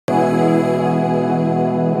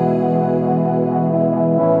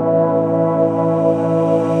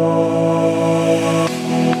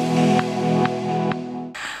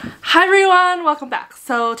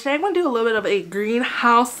so today I'm going to do a little bit of a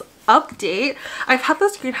greenhouse update. I've had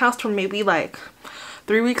this greenhouse for maybe like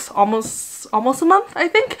 3 weeks, almost a month, I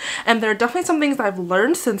think, and there are definitely some things I've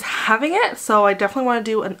learned since having it, so I definitely want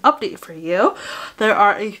to do an update for you. There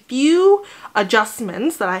are a few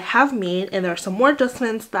adjustments that I have made, and there are some more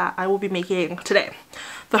adjustments that I will be making today.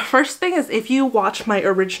 The first thing is, if you watch my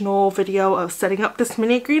original video of setting up this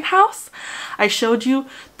mini greenhouse, I showed you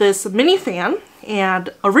this mini fan, and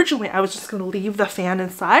originally I was just going to leave the fan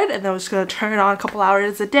inside and then I was going to turn it on a couple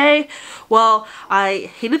hours a day. Well, I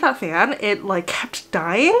hated that fan. It like kept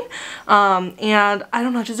dying, and I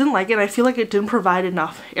don't know, I just didn't like it. I feel like it didn't provide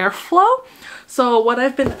enough airflow. So what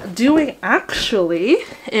I've been doing actually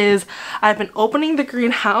is I've been opening the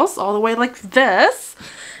greenhouse all the way like this,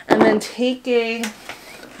 and then taking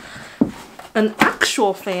an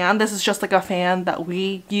actual fan, this is just like a fan that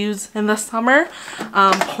we use in the summer,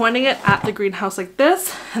 pointing it at the greenhouse like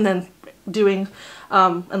this, and then doing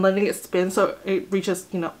and letting it spin so it reaches,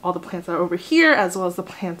 you know, all the plants that are over here as well as the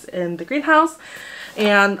plants in the greenhouse.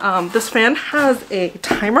 And this fan has a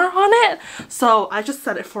timer on it, so I just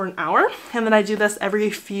set it for an hour, and then I do this every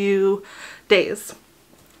few days.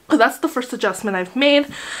 So that's the first adjustment I've made.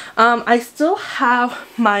 I still have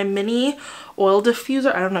my mini oil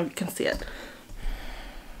diffuser. I don't know if you can see it.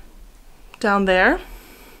 Down there.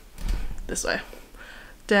 This way.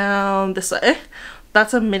 Down this way.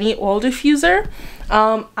 That's a mini oil diffuser.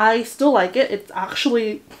 I still like it. It's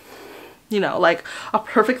actually, you know, like a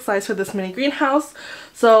perfect size for this mini greenhouse.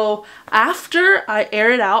 So after I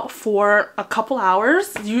air it out for a couple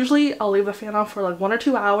hours, usually I'll leave the fan on for like 1 or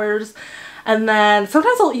 2 hours, and then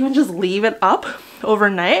sometimes I'll even just leave it up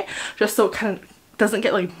overnight just so it kind of doesn't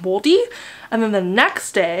get like moldy. And then the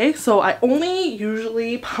next day, so I only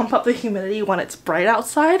usually pump up the humidity when it's bright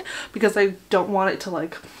outside because I don't want it to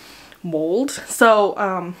like mold.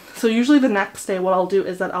 So so usually the next day what I'll do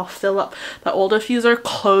is that I'll fill up the oil diffuser,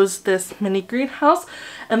 close this mini greenhouse,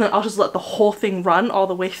 and then I'll just let the whole thing run all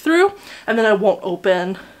the way through, and then I won't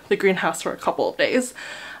open the greenhouse for a couple of days.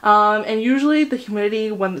 And usually the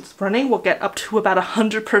humidity when it's running will get up to about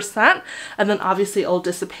 100%, and then obviously it'll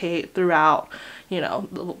dissipate throughout, you know,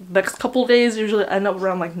 the next couple of days. Usually I end up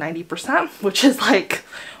around like 90%, which is like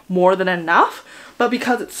more than enough. But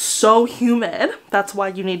because it's so humid, that's why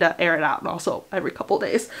you need to air it out, and also every couple of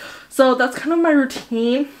days. So that's kind of my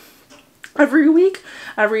routine. Every week,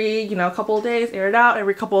 every, you know, couple of days, air it out.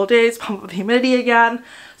 Every couple of days, pump up the humidity again.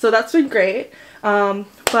 So that's been great.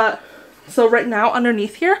 So right now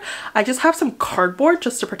underneath here, I just have some cardboard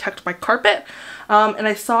just to protect my carpet. And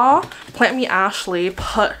I saw Plant Me Ashley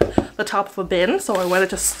put the top of a bin, so I went and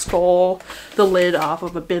just stole the lid off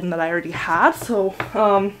of a bin that I already had. So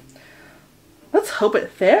let's hope it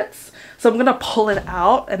fits. So I'm gonna pull it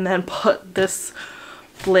out and then put this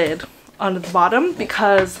lid on the bottom,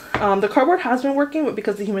 because the cardboard has been working, but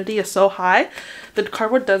because the humidity is so high, the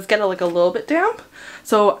cardboard does get like a little bit damp.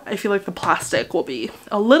 So I feel like the plastic will be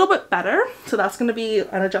a little bit better. So that's going to be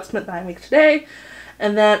an adjustment that I make today.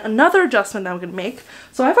 And then another adjustment that I'm going to make.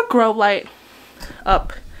 So I have a grow light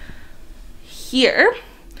up here,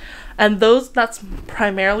 and that's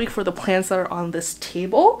primarily for the plants that are on this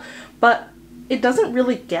table, but it doesn't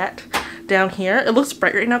really get down here. It looks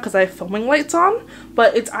bright right now because I have filming lights on,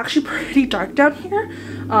 but it's actually pretty dark down here.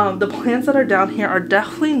 The plants that are down here are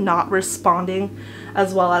definitely not responding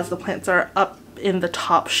as well as the plants that are up in the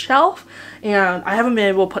top shelf, and I haven't been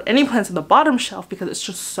able to put any plants in the bottom shelf because it's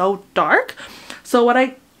just so dark. So what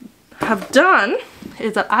I have done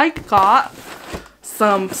is that I got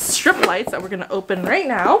some strip lights that we're going to open right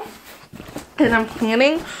now, and I'm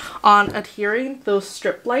planning on adhering those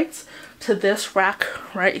strip lights to this rack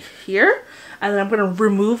right here, and then I'm going to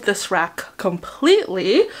remove this rack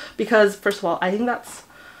completely because, first of all, I think that's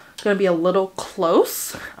going to be a little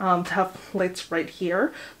close to have lights right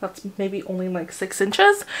here. That's maybe only like 6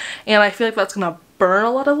 inches, and I feel like that's going to burn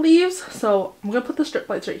a lot of leaves. So I'm going to put the strip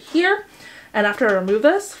lights right here, and after I remove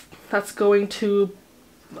this, that's going to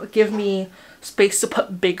give me space to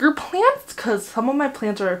put bigger plants, because some of my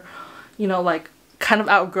plants are, you know, like kind of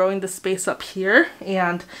outgrowing the space up here,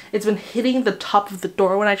 and it's been hitting the top of the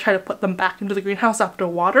door when I try to put them back into the greenhouse after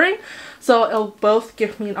watering. So it'll both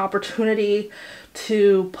give me an opportunity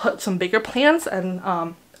to put some bigger plants, and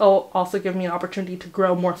it'll also give me an opportunity to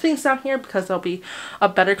grow more things down here because there'll be a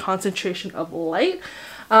better concentration of light.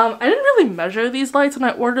 I didn't really measure these lights when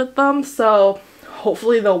I ordered them, so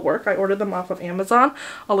hopefully they'll work. I ordered them off of Amazon.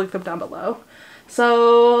 I'll link them down below.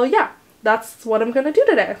 So yeah, that's what I'm gonna do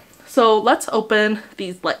today. So let's open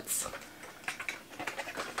these lights.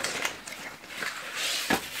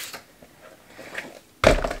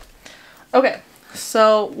 Okay,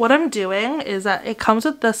 So what I'm doing is that it comes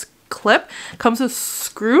with this clip, comes with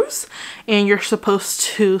screws, and you're supposed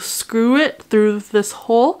to screw it through this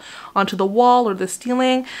hole onto the wall or the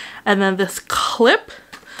ceiling, and then this clip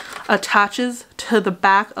attaches to the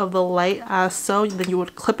back of the light as so. Then you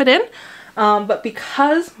would clip it in, but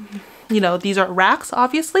because you know these are racks,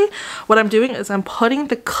 obviously what I'm doing is I'm putting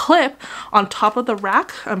the clip on top of the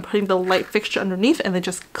rack, I'm putting the light fixture underneath, and then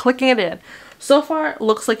just clicking it in. So far it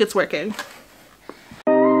looks like it's working.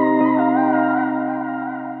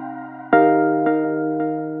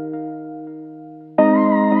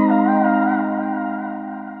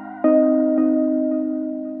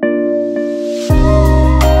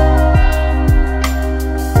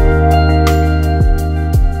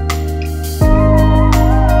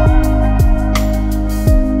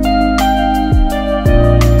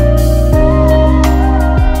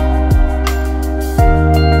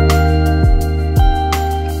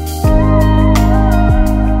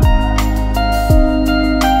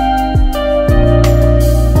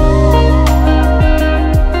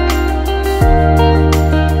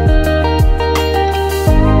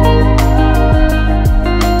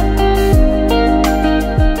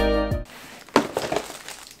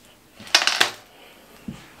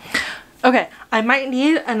 Okay, I might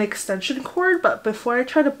need an extension cord, but before I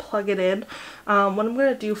try to plug it in, what I'm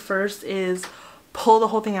going to do first is pull the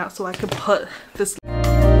whole thing out so I can put this.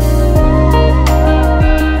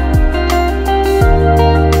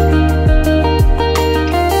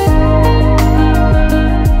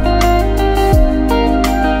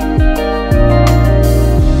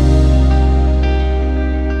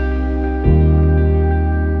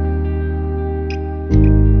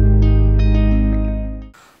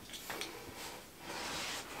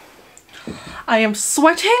 I am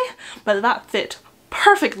sweating, but that fit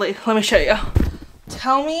perfectly. Let me show you.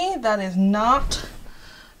 Tell me that is not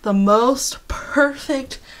the most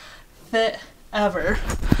perfect fit ever.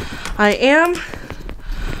 I am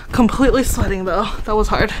completely sweating though. That was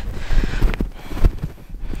hard.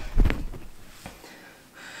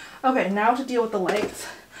 Okay, now to deal with the lights.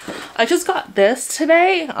 I just got this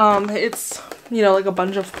today. It's, you know, like a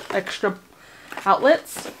bunch of extra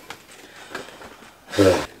outlets.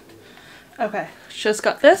 Okay, just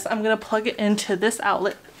got this. I'm gonna plug it into this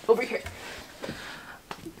outlet over here.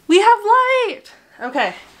 We have light!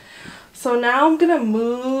 Okay, so now I'm gonna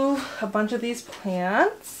move a bunch of these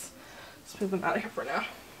plants. Let's move them out of here for now.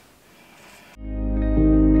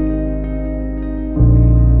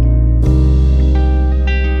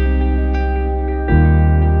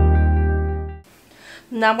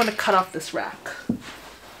 Now I'm gonna cut off this rack.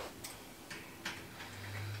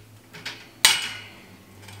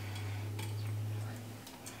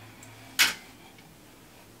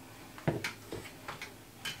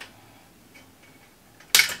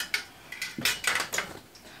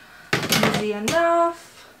 Easy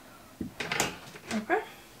enough. Okay.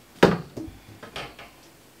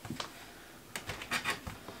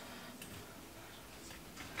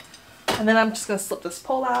 And then I'm just gonna slip this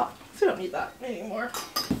pole out, so we don't need that anymore.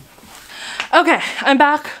 Okay, I'm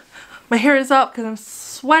back. My hair is up because I'm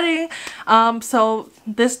sweating. So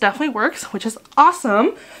this definitely works, which is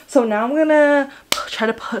awesome. So now I'm gonna try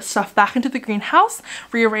to put stuff back into the greenhouse,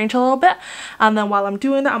 rearrange a little bit, and then while I'm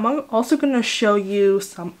doing that, I'm also gonna show you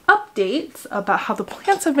some updates about how the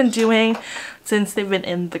plants have been doing since they've been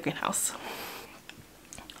in the greenhouse.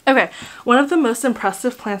 Okay, one of the most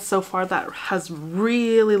impressive plants so far that has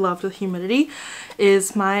really loved the humidity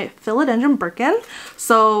is my philodendron Birkin.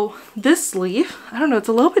 So this leaf, I don't know, it's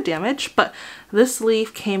a little bit damaged, but this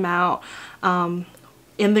leaf came out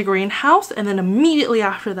in the greenhouse, and then immediately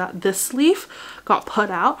after that this leaf got put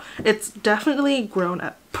out. It's definitely grown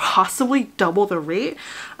at possibly double the rate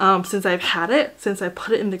since I've had it, since I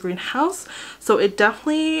put it in the greenhouse. So it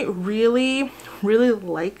definitely really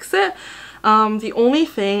likes it. The only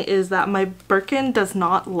thing is that my Birkin does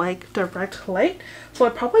not like direct light, so I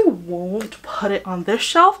probably won't put it on this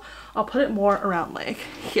shelf. I'll put it more around like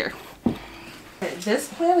here. Okay, this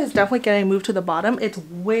plant is definitely getting moved to the bottom. It's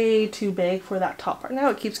way too big for that top part now.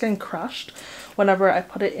 It keeps getting crushed whenever I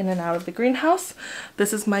put it in and out of the greenhouse.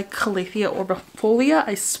 This is my Calathea orbifolia.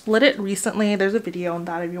 I split it recently. There's a video on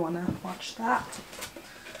that if you want to watch that.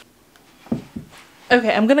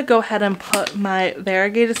 Okay, I'm gonna go ahead and put my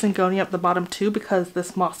variegated syngonium at the bottom too, because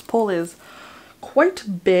this moss pole is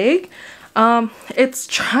quite big. It's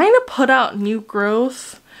trying to put out new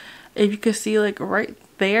growth, if you can see like right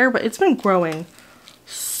there, but it's been growing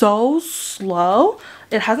so slow.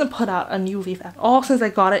 It hasn't put out a new leaf at all since I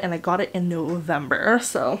got it, and I got it in November.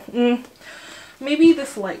 So maybe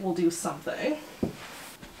this light will do something.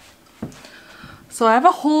 So I have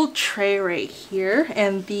a whole tray right here,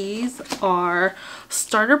 and these are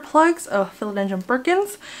starter plugs of philodendron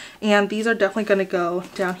Birkins, and these are definitely going to go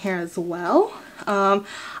down here as well.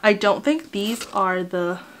 I don't think these are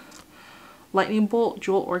the lightning bolt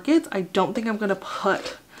jewel orchids. I don't think I'm going to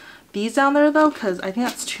put these down there though, because I think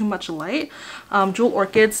that's too much light. Jewel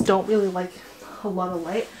orchids don't really like a lot of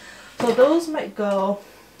light, so those might go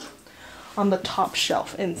on the top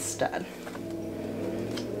shelf instead.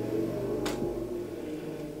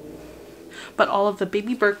 But all of the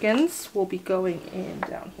baby Birkins will be going in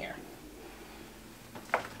down here.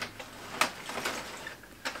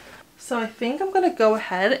 So I think I'm going to go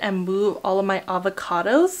ahead and move all of my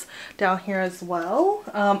avocados down here as well.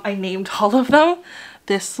 I named all of them.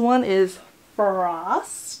 This one is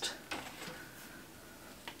Frost.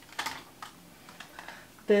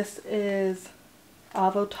 This is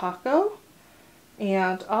Avo Taco.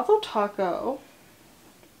 And Avo Taco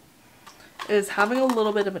is having a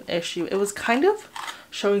little bit of an issue. It was kind of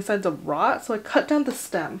showing signs of rot, so I cut down the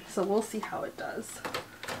stem. So we'll see how it does.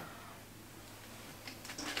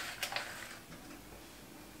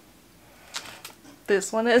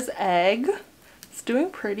 This one is Egg. It's doing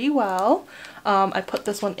pretty well. I put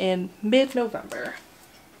this one in mid-November.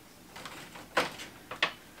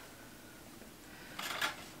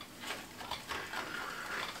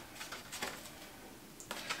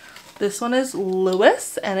 This one is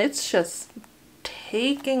Lewis, and it's just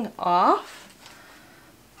taking off.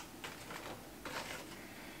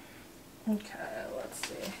 Okay, let's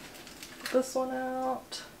see. Put this one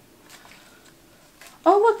out.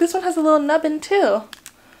 Oh look, this one has a little nubbin too.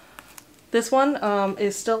 This one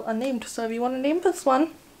is still unnamed, so if you want to name this one,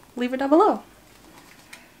 leave it down below.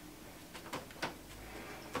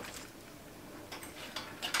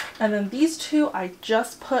 And then these two I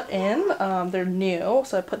just put in, they're new,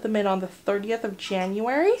 so I put them in on the 30th of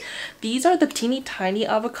January. These are the teeny tiny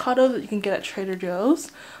avocados that you can get at Trader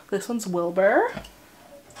Joe's. This one's Wilbur.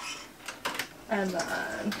 And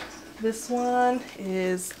then this one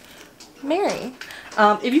is Mary.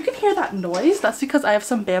 If you can hear that noise, that's because I have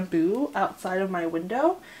some bamboo outside of my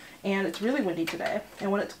window, and it's really windy today.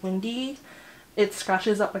 And when it's windy, it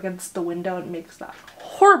scratches up against the window and makes that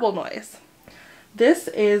horrible noise. This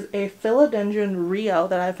is a philodendron Rio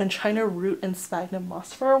that I've been trying to root in sphagnum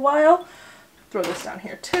moss for a while. Throw this down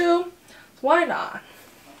here too. Why not?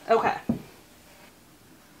 Okay.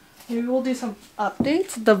 Maybe we'll do some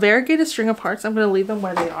updates. The variegated string of hearts, I'm going to leave them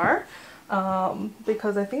where they are.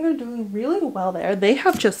 Because I think they're doing really well there. They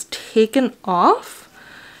have just taken off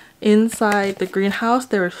inside the greenhouse.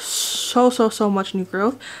 There's so much new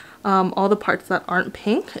growth. All the parts that aren't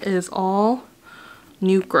pink is all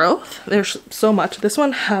new growth. There's so much. This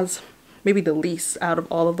one has maybe the least out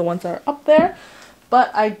of all of the ones that are up there, but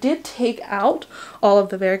I did take out all of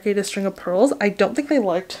the variegated string of pearls. I don't think they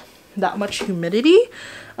liked that much humidity.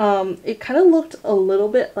 It kind of looked a little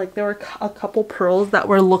bit like there were a couple pearls that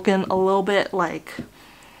were looking a little bit like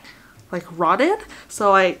rotted,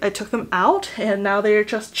 so I took them out, and now they're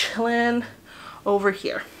just chilling over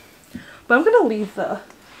here. But I'm gonna leave the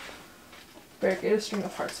variegated string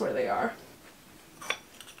of hearts where they are.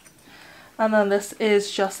 And then this is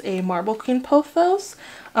just a Marble Queen Pothos.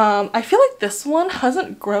 I feel like this one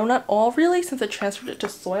hasn't grown at all really since I transferred it to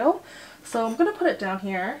soil. So I'm going to put it down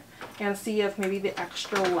here and see if maybe the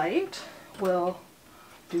extra light will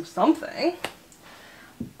do something.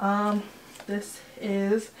 This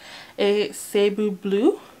is a Cebu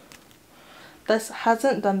Blue. This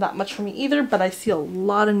hasn't done that much for me either, but I see a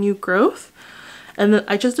lot of new growth. And then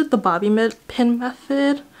I just did the bobby pin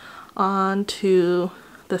method onto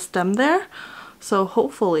the stem there, so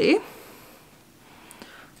hopefully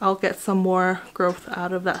I'll get some more growth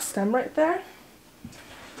out of that stem right there.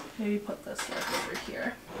 Maybe put this right over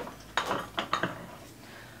here.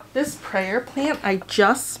 This prayer plant I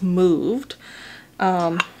just moved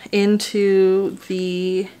into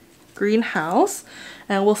the greenhouse,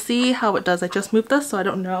 and we'll see how it does. I just moved this, so I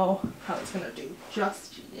don't know how it's gonna do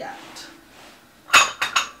just yet.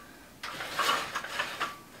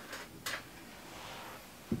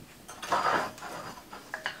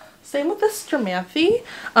 Same with this Stramanthe.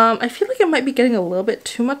 I feel like it might be getting a little bit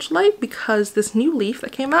too much light because this new leaf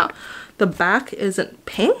that came out, the back isn't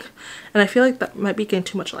pink, and I feel like that might be getting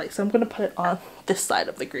too much light. So I'm going to put it on this side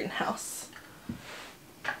of the greenhouse.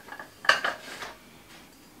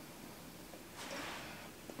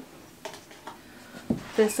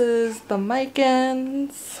 This is the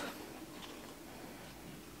Micans.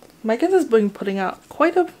 Micans has been putting out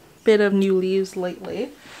quite a bit of new leaves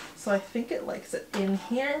lately, so I think it likes it in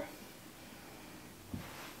here.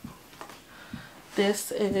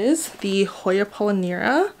 This is the Hoya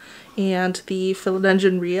Polynera and the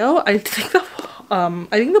Philodendron Rio. I think the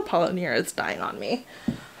Polynera is dying on me,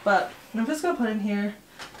 but I'm just gonna put in here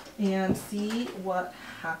and see what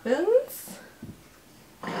happens.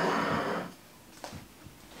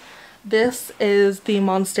 This is the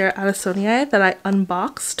Monstera Addisonii that I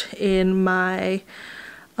unboxed in my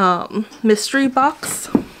mystery box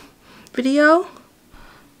video.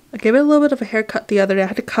 I gave it a little bit of a haircut the other day. I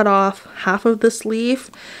had to cut off half of this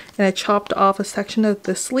leaf and I chopped off a section of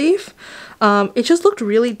this leaf. It just looked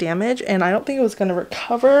really damaged and I don't think it was going to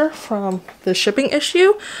recover from the shipping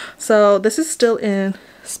issue. So this is still in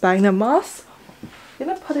sphagnum moss. I'm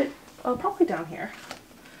going to put it probably down here.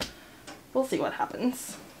 We'll see what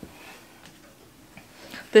happens.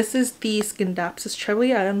 This is the Scindapsus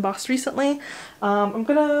trebly I unboxed recently. I'm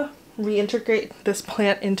going to reintegrate this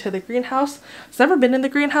plant into the greenhouse. It's never been in the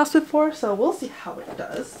greenhouse before, so we'll see how it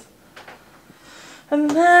does. And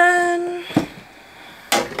then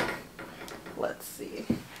let's see.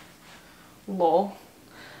 Lol.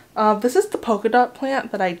 This is the polka dot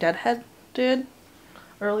plant that I deadheaded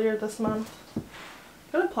earlier this month. I'm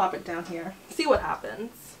gonna plop it down here, see what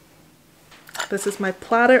happens. This is my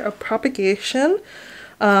platter of propagation.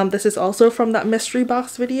 This is also from that mystery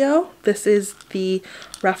box video. This is the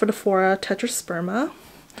Rhaphidophora tetrasperma.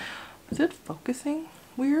 Is it focusing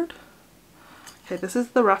weird? Okay, this is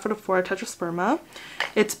the Rhaphidophora tetrasperma.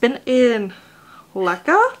 It's been in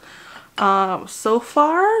leca. So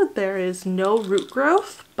far there is no root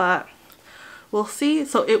growth, but we'll see.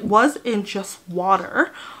 So it was in just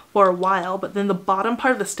water for a while, but then the bottom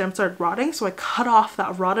part of the stem started rotting, so I cut off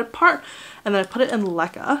that rotted part and then I put it in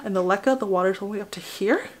leca. And the leca, the water's only up to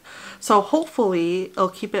here, so hopefully it'll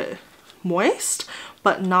keep it moist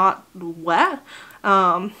but not wet,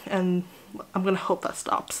 and I'm gonna hope that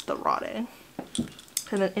stops the rotting.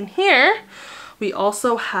 And then in here we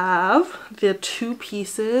also have the 2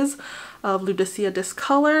 pieces of Ludicea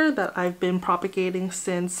discolor that I've been propagating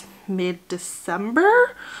since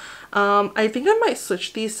mid-December. I think I might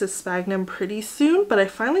switch these to sphagnum pretty soon, but I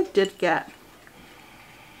finally did get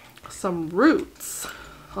some roots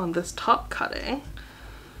on this top cutting.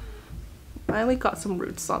 Finally got some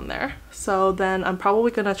roots on there. So then I'm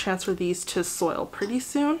probably going to transfer these to soil pretty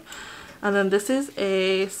soon. And then this is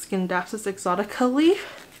a Scindapsus exotica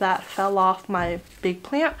leaf that fell off my big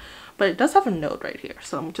plant, but it does have a node right here.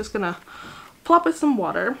 So I'm just going to plop it some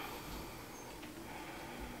water.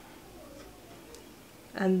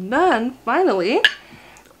 And then finally,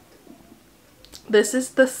 this is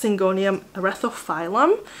the Syngonium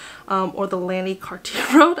erythrophyllum, or the Lanny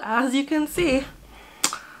Cartier. As you can see,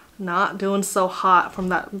 not doing so hot from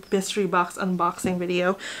that mystery box unboxing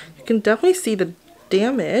video. You can definitely see the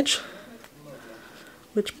damage,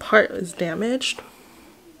 which part is damaged.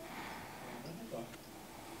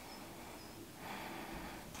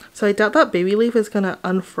 So I doubt that baby leaf is going to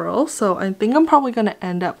unfurl, so I think I'm probably going to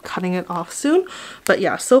end up cutting it off soon. But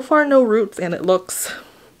yeah, so far no roots and it looks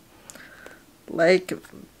like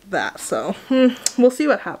that, so we'll see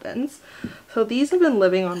what happens. So these have been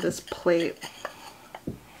living on this plate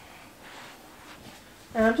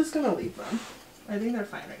and I'm just going to leave them. I think they're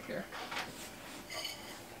fine right here.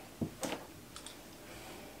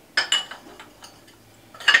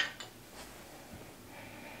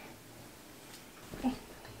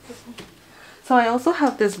 So I also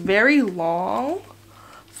have this very long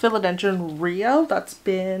Philodendron Rio that's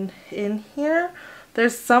been in here.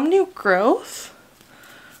 There's some new growth,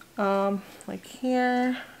 like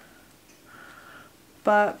here,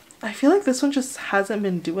 but I feel like this one just hasn't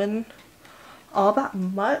been doing all that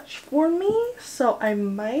much for me, so I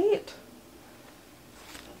might,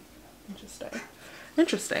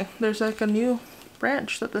 interesting, there's like a new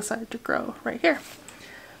branch that decided to grow right here.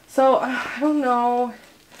 So I don't know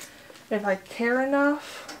if I care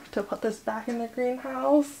enough to put this back in the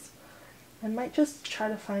greenhouse. I might just try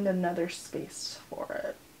to find another space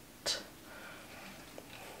for it.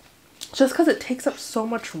 Just because it takes up so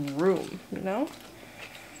much room, you know?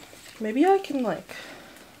 Maybe I can like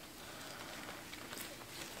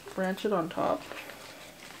branch it on top.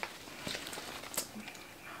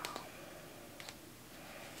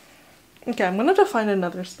 Okay, I'm gonna have to find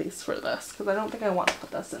another space for this because I don't think I want to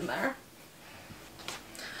put this in there.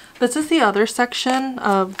 This is the other section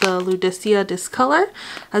of the Ludicea discolor.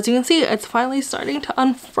 As you can see, it's finally starting to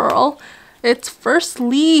unfurl its first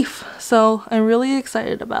leaf, so I'm really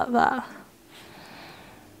excited about that.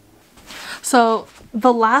 So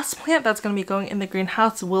The last plant that's going to be going in the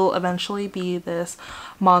greenhouse will eventually be this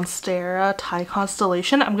Monstera Thai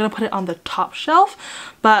constellation. I'm going to put it on the top shelf,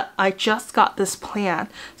 but I just got this plant,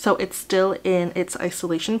 so it's still in its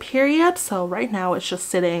isolation period. So right now it's just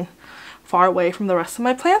sitting far away from the rest of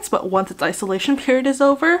my plants, but once its isolation period is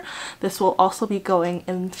over, this will also be going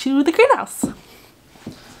into the greenhouse.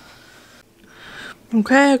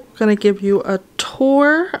 Okay, I'm going to give you a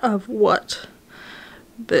tour of what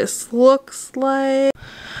this looks like.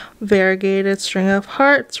 Variegated string of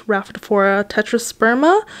hearts, Rhaphidophora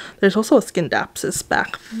tetrasperma. There's also a Scindapsus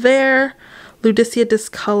back there. Ludicea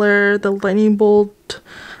discolor, the lightning bolt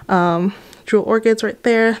jewel orchids right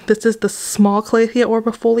there. This is the small Calathea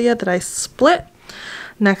orbifolia that I split.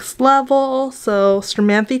 Next level, so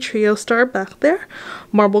Stramanthe trio star back there,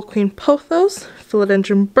 Marble Queen pothos,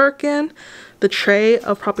 Philodendron Birkin, the tray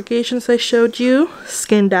of propagations I showed you,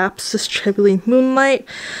 Scindapsus Tribulene Moonlight,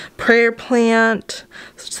 Prayer Plant,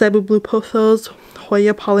 Cebu Blue pothos,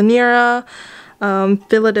 Hoya pollinera,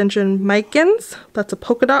 Philodendron Micans, that's a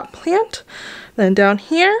polka dot plant. Then down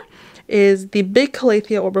here is the big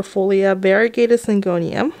Calathea orbifolia, Variegated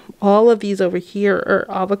Syngonium. All of these over here are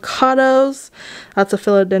avocados. That's a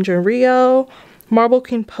Philodendron Rio. Marble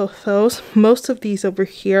Queen pothos. Most of these over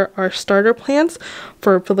here are starter plants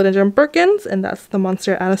for Philodendron Birkins, and that's the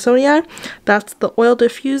Monstera Addisonii. That's the oil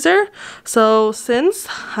diffuser. So since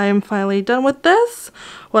I'm finally done with this,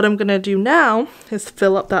 what I'm gonna do now is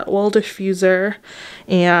fill up that oil diffuser,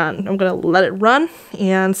 and I'm gonna let it run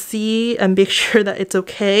and see and make sure that it's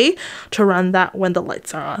okay to run that when the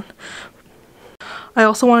lights are on. I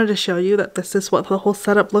also wanted to show you that this is what the whole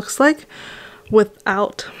setup looks like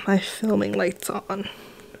without my filming lights on.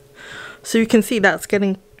 So you can see that's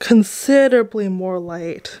getting considerably more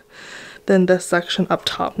light than this section up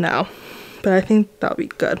top now, but I think that'll be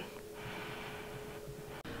good.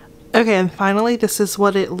 Okay, and finally this is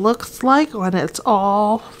what it looks like when it's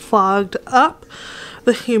all fogged up.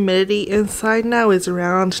 The humidity inside now is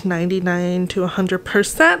around 99 to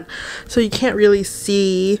 100%, so you can't really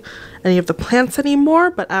see any of the plants anymore,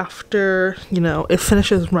 but after, you know, it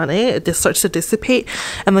finishes running, it just starts to dissipate,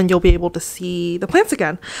 and then you'll be able to see the plants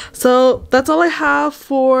again. So that's all I have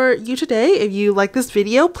for you today. If you like this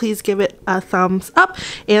video, please give it a thumbs up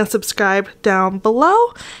and subscribe down below,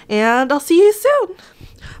 and I'll see you soon.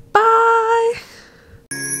 Bye!